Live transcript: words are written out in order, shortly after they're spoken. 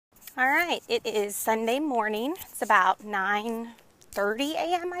All right, it is Sunday morning. It's about 9:30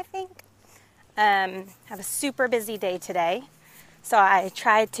 a.m. I think. Have a super busy day today. So I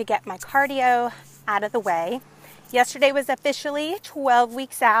tried to get my cardio out of the way. Yesterday was officially 12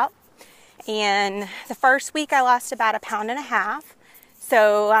 weeks out. And the first week I lost about 1.5 pounds.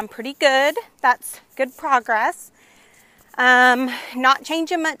 So I'm pretty good. That's good progress. Not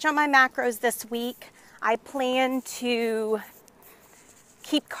changing much on my macros this week. I plan to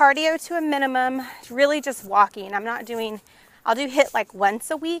keep cardio to a minimum, really just walking. I'll do HIIT like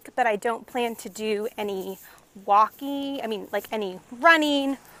once a week, but I don't plan to do any any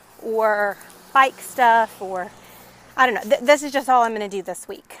running or bike stuff or, I don't know. This is just all I'm going to do this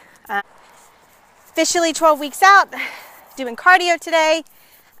week. Officially 12 weeks out, doing cardio today,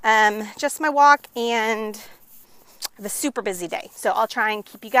 just my walk, and I have a super busy day. So I'll try and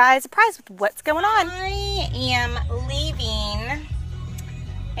keep you guys apprised with what's going on. I am leaving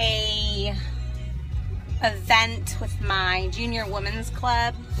a event with my junior women's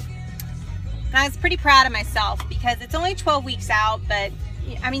club, and I was pretty proud of myself because it's only 12 weeks out, but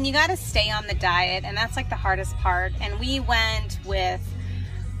I mean, you got to stay on the diet, and that's like the hardest part. And we went with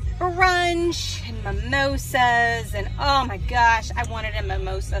brunch and mimosas, and oh my gosh, I wanted a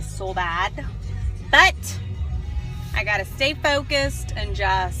mimosa so bad, but I gotta stay focused and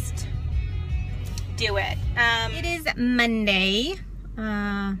just do it. It is Monday.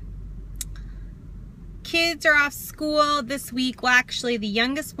 Kids are off school this week. Well, actually, the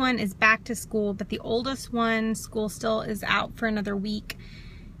youngest one is back to school, but the oldest one, school still is out for another week.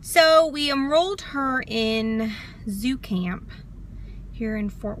 So we enrolled her in zoo camp here in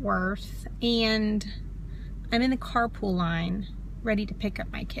Fort Worth, and I'm in the carpool line ready to pick up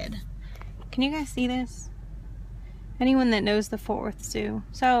my kid. Can you guys see this? Anyone that knows the Fort Worth Zoo.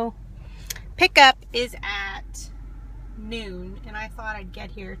 So pickup is at noon, and I thought I'd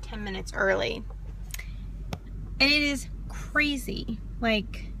get here 10 minutes early. And it is crazy,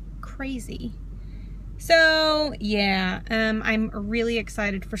 like crazy. So yeah, I'm really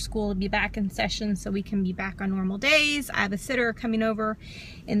excited for school to be back in session so we can be back on normal days. I have a sitter coming over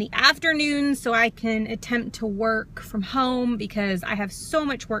in the afternoon so I can attempt to work from home because I have so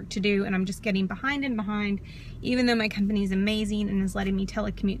much work to do and I'm just getting behind and behind, even though my company is amazing and is letting me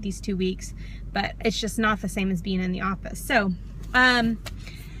telecommute these 2 weeks, but it's just not the same as being in the office. So,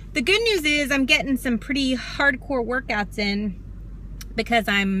 the good news is I'm getting some pretty hardcore workouts in because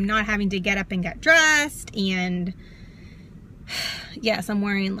I'm not having to get up and get dressed, and yes, I'm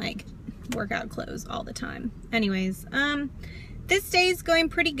wearing like workout clothes all the time. Anyways, this day is going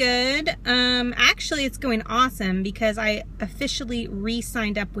pretty good. Actually, it's going awesome because I officially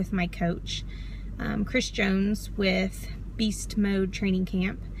re-signed up with my coach, Chris Jones, with Beast Mode Training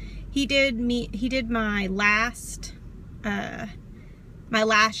Camp. He did my last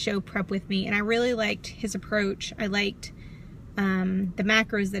show prep with me, and I really liked his approach. I liked the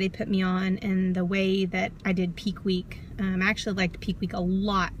macros that he put me on and the way that I did peak week. I actually liked peak week a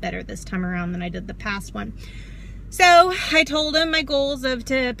lot better this time around than I did the past one. So I told him my goals of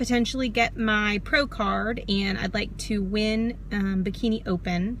to potentially get my pro card, and I'd like to win Bikini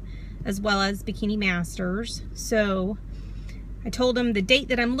Open as well as Bikini Masters. So I told him the date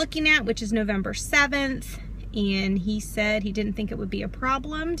that I'm looking at, which is November 7th. And he said he didn't think it would be a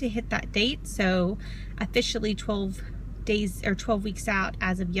problem to hit that date. So officially 12 days or 12 weeks out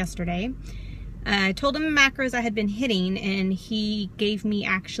as of yesterday. I told him the macros I had been hitting, and he gave me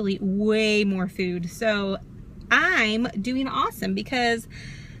actually way more food. So I'm doing awesome because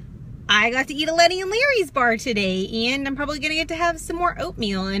I got to eat a Letty and Larry's bar today, and I'm probably gonna get to have some more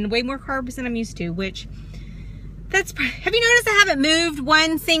oatmeal and way more carbs than I'm used to, which have you noticed I haven't moved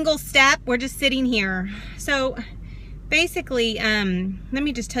one single step? We're just sitting here. So basically, let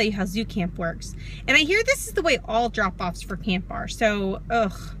me just tell you how zoo camp works. And I hear this is the way all drop-offs for camp are. So,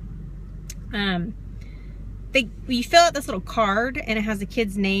 you fill out this little card, and it has the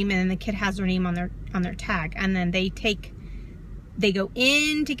kid's name, and then the kid has their name on their tag, and then they go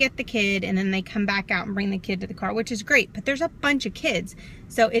in to get the kid, and then they come back out and bring the kid to the car, which is great. But there's a bunch of kids,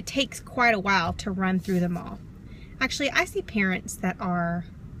 so it takes quite a while to run through them all. Actually, I see parents that are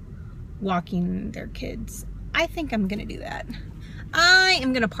walking their kids. I think I'm gonna do that. I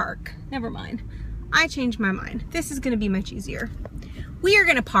am gonna park. Never mind. I changed my mind. This is gonna be much easier. We are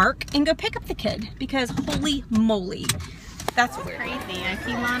gonna park and go pick up the kid because holy moly, that's weird. Crazy. I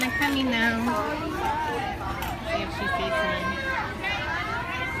see Lana coming now. See if she sees me.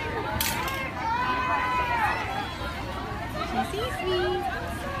 She sees me.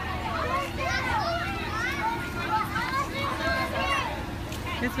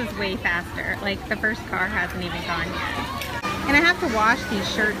 This was way faster. Like, the first car hasn't even gone yet. And I have to wash these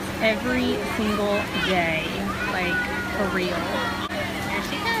shirts every single day, like for real. Here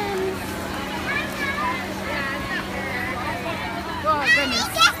she comes. Oh goodness.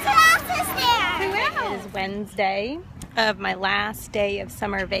 It is Wednesday of my last day of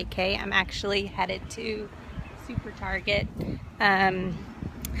summer vacay. I'm actually headed to Super Target. Yeah,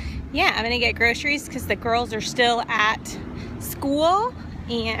 I'm gonna get groceries because the girls are still at school,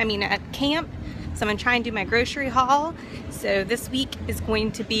 and at camp. So I'm gonna try and do my grocery haul. So this week is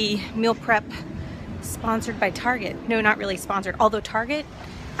going to be meal prep sponsored by Target. No, not really sponsored. Although Target,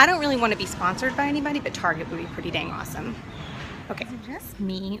 I don't really want to be sponsored by anybody, but Target would be pretty dang awesome. Okay. Is it just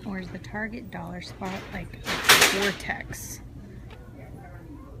me, or is the Target dollar spot like a vortex?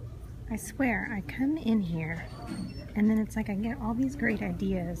 I swear, I come in here and then it's like I get all these great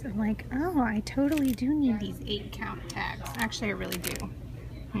ideas. I'm like, oh, I totally do need these 8-count tags. Actually, I really do.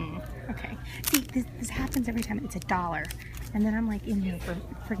 Okay. See, this happens every time. It's $1. And then I'm like in here for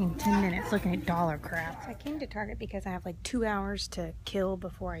freaking 10 minutes looking at dollar crap. So I came to Target because I have like 2 hours to kill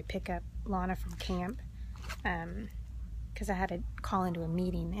before I pick up Lana from camp. Because I had to call into a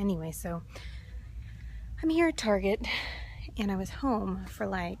meeting anyway. So I'm here at Target and I was home for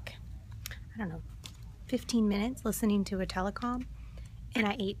like, I don't know, 15 minutes listening to a telecom, and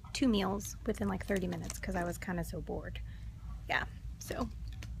I ate 2 meals within like 30 minutes because I was kind of so bored. Yeah, so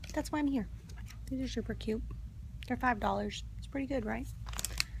that's why I'm here. These are super cute. They're $5. It's pretty good, right?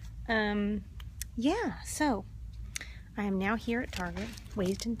 Yeah, so I am now here at Target,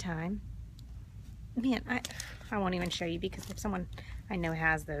 wasting time. Man, I won't even show you because if someone I know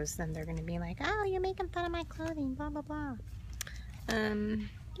has those, then they're going to be like, oh, you're making fun of my clothing, blah, blah, blah.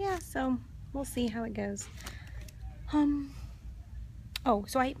 Yeah, so we'll see how it goes. Oh,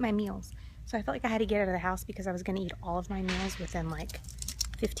 so I ate my meals. So I felt like I had to get out of the house because I was going to eat all of my meals within like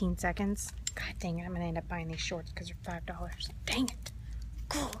 15 seconds. God dang it, I'm going to end up buying these shorts because they're $5. Dang it.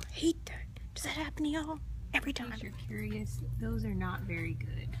 Cool, I hate that. Does that happen to y'all? Every time. If you're curious, those are not very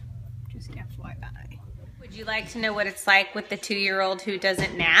good. Just FYI. Would you like to know what it's like with the 2-year-old who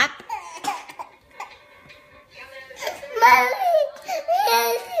doesn't nap?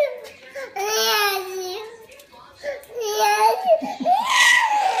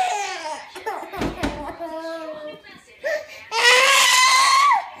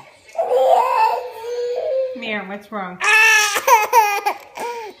 Miriam, what's wrong?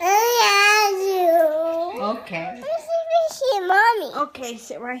 Okay. Mommy. Okay,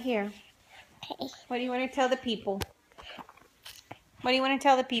 sit right here. Okay. What do you want to tell the people? What do you want to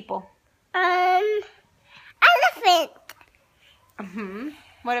tell the people? Elephant.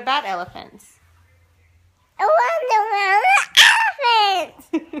 What about elephants? I want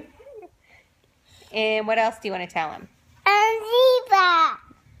the elephant. And what else do you want to tell them? Zebra.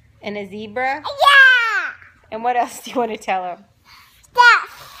 And a zebra? Yeah. And what else do you want to tell them?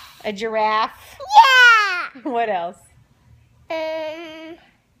 Stuff. A giraffe? Yeah. What else?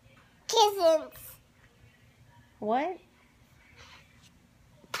 Kittens. What?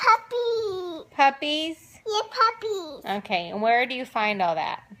 Puppy. Puppies? Yeah, puppies. Okay, and where do you find all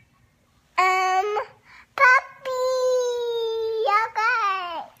that? Puppy.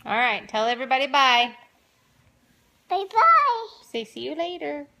 Okay. All right, tell everybody bye. Bye-bye. Say see you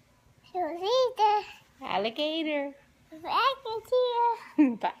later. See you later. Alligator. Back to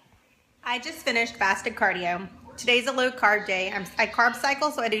you. Bye. I just finished fasted cardio. Today's a low carb day. I carb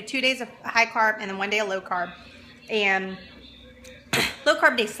cycle, so I do 2 days of high carb and then 1 day of low carb. And low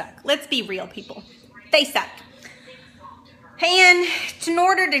carb days suck. Let's be real, people. They suck. And in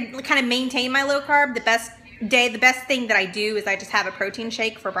order to kind of maintain my low carb, the best thing that I do is I just have a protein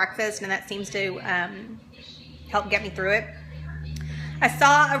shake for breakfast, and that seems to help get me through it. I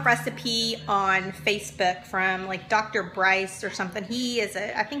saw a recipe on Facebook from like Dr. Bryce or something.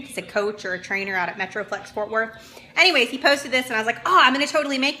 I think he's a coach or a trainer out at Metroflex Fort Worth. Anyways, he posted this and I was like, oh, I'm going to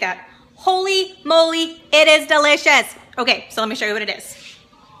totally make that. Holy moly, it is delicious. Okay, so let me show you what it is.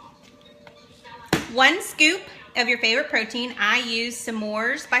 1 scoop of your favorite protein. I use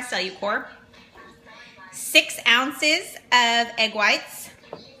S'mores by Cellucor. 6 ounces of egg whites.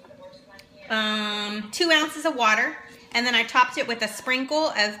 2 ounces of water. And then I topped it with a sprinkle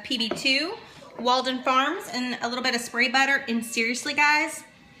of PB2, Walden Farms, and a little bit of spray butter. And seriously, guys,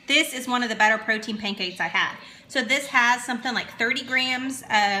 this is one of the better protein pancakes I had. So this has something like 30 grams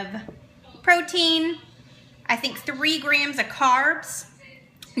of protein, I think 3 grams of carbs,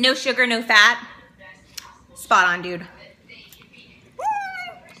 no sugar, no fat. Spot on, dude.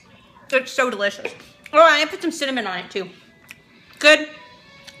 It's so delicious. Oh, I put some cinnamon on it too. Good.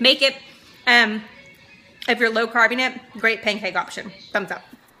 Make it. If you're low carbing it, great pancake option. Thumbs up.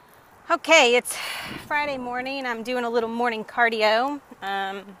 Okay, it's Friday morning. I'm doing a little morning cardio.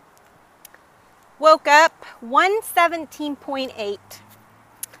 Woke up 117.8.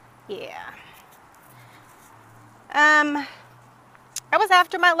 Yeah. That was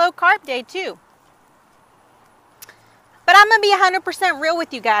after my low carb day too. But I'm going to be 100% real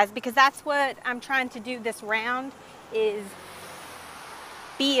with you guys, because that's what I'm trying to do this round, is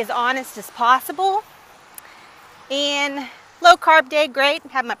be as honest as possible. And low carb day, great.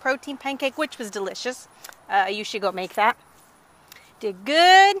 Had my protein pancake, which was delicious. You should go make that. Did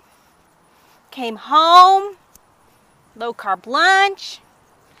good. Came home. Low carb lunch.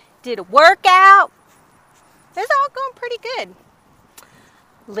 Did a workout. It's all going pretty good.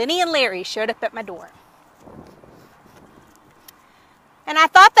 Lenny and Larry showed up at my door. And I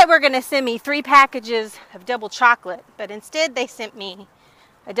thought they were going to send me 3 packages of double chocolate, but instead they sent me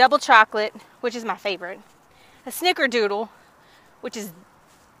a double chocolate, which is my favorite, a snickerdoodle, which is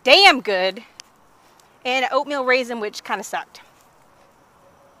damn good, and an oatmeal raisin, which kind of sucked.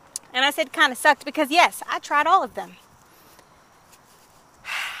 And I said kind of sucked because, yes, I tried all of them.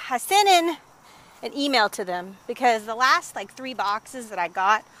 I sent in an email to them because the last 3 boxes that I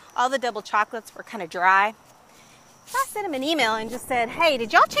got, all the double chocolates were kind of dry. So I sent him an email and just said, hey,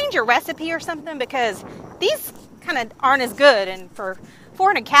 did y'all change your recipe or something? Because these kind of aren't as good, and for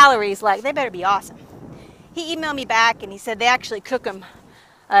 400 calories, they better be awesome. He emailed me back and he said they actually cook them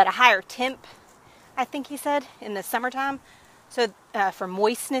at a higher temp, I think he said, in the summertime, so for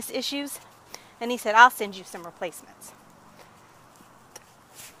moistness issues. And he said, I'll send you some replacements.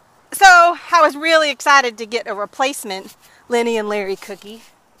 So I was really excited to get a replacement Lenny and Larry cookie.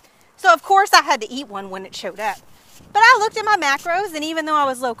 So of course I had to eat one when it showed up. But I looked at my macros, and even though I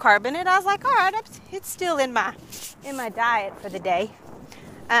was low carb in it, I was like, all right, it's still in my diet for the day.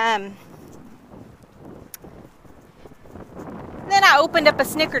 Then I opened up a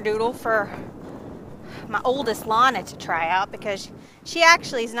snickerdoodle for my oldest Lana to try out, because she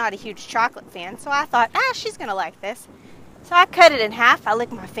actually is not a huge chocolate fan. So I thought, she's going to like this. So I cut it in half. I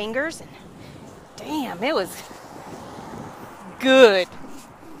licked my fingers, and damn, it was good.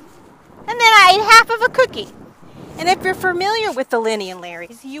 And then I ate half of a cookie. And if you're familiar with the Lenny and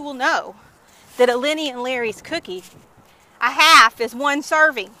Larry's, you will know that a Lenny and Larry's cookie, a half is 1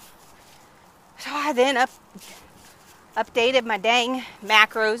 serving. So I then updated my dang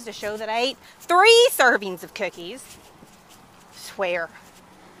macros to show that I ate 3 servings of cookies. Swear.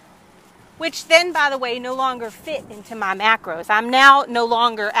 Which then, by the way, no longer fit into my macros. I'm now no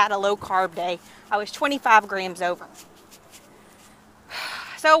longer at a low carb day. I was 25 grams over.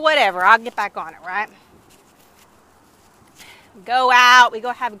 So whatever, I'll get back on it, right? Go out, we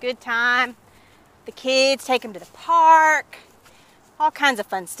go have a good time. The kids, take them to the park. All kinds of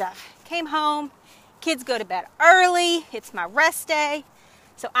fun stuff. Came home, kids go to bed early. It's my rest day.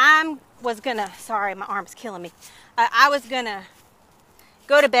 So sorry, my arm's killing me. I was gonna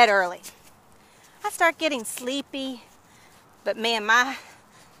go to bed early. I start getting sleepy, but man, I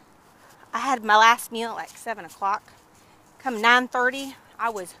had my last meal at 7 o'clock. Come 9:30, I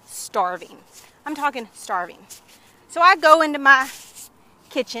was starving. I'm talking starving. So I go into my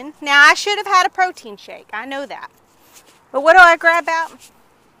kitchen. Now, I should have had a protein shake. I know that. But what do I grab out?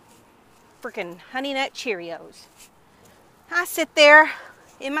 Freaking Honey Nut Cheerios. I sit there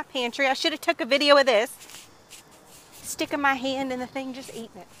in my pantry. I should have took a video of this. Sticking my hand in the thing, just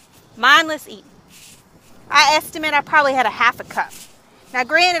eating it. Mindless eating. I estimate I probably had a half a cup. Now,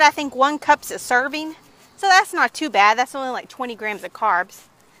 granted, I think 1 cup's a serving. So that's not too bad. That's only 20 grams of carbs.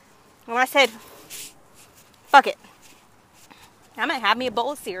 And I said, fuck it. I'm going to have me a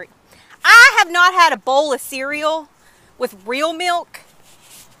bowl of cereal. I have not had a bowl of cereal with real milk,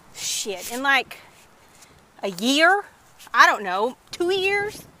 in a year. I don't know, 2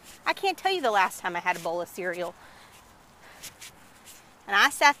 years. I can't tell you the last time I had a bowl of cereal. And I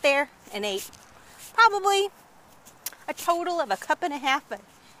sat there and ate probably a total of 1.5 cups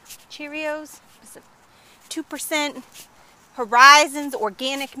of Cheerios. 2% Horizons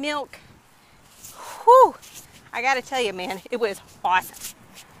organic milk. Whew. I gotta tell you, man, it was awesome.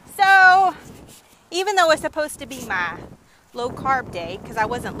 So, even though it's supposed to be my low carb day, because I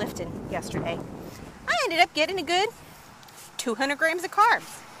wasn't lifting yesterday, I ended up getting a good 200 grams of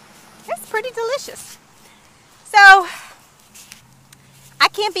carbs. That's pretty delicious. So, I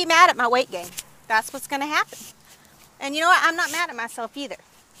can't be mad at my weight gain. That's what's gonna happen. And you know what? I'm not mad at myself either.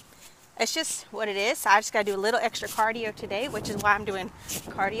 It's just what it is. So I just gotta do a little extra cardio today, which is why I'm doing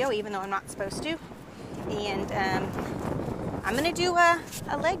cardio, even though I'm not supposed to. And I'm going to do a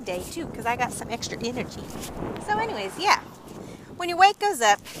leg day too, because I got some extra energy. So anyways, yeah. When your weight goes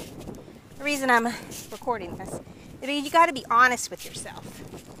up, the reason I'm recording this, you got to be honest with yourself.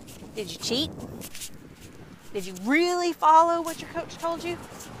 Did you cheat? Did you really follow what your coach told you?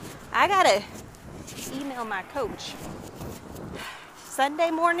 I gotta email my coach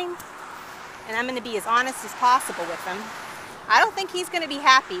Sunday morning, and I'm gonna be as honest as possible with him. I don't think he's gonna be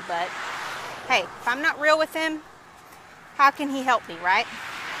happy, but hey, if I'm not real with him, how can he help me, right?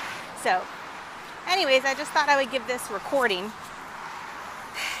 So, anyways, I just thought I would give this recording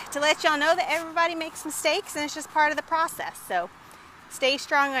to let y'all know that everybody makes mistakes and it's just part of the process. So, stay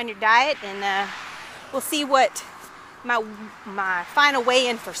strong on your diet, and we'll see what my final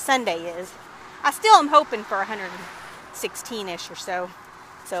weigh-in for Sunday is. I still am hoping for 116-ish or so.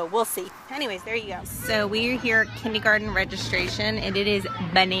 So we'll see. Anyways, there you go. So we are here at kindergarten registration, and it is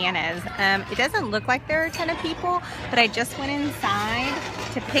bananas. It doesn't look like there are a ton of people, but I just went inside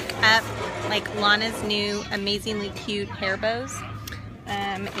to pick up like Lana's new amazingly cute hair bows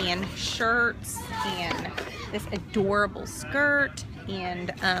and shirts and this adorable skirt,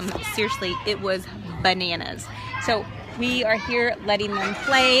 and seriously, it was bananas. So we are here letting them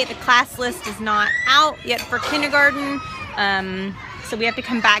play. The class list is not out yet for kindergarten. So we have to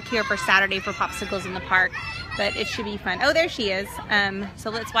come back here for Saturday for popsicles in the park, but it should be fun. Oh, there she is. So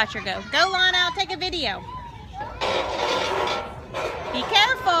let's watch her go. Go, Lana, I'll take a video. Be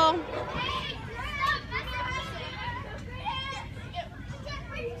careful.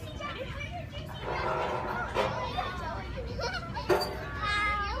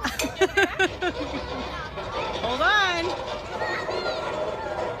 Hold on.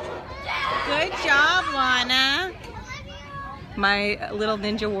 Good job, Lana. My little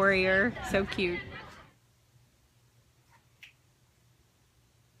ninja warrior, so cute.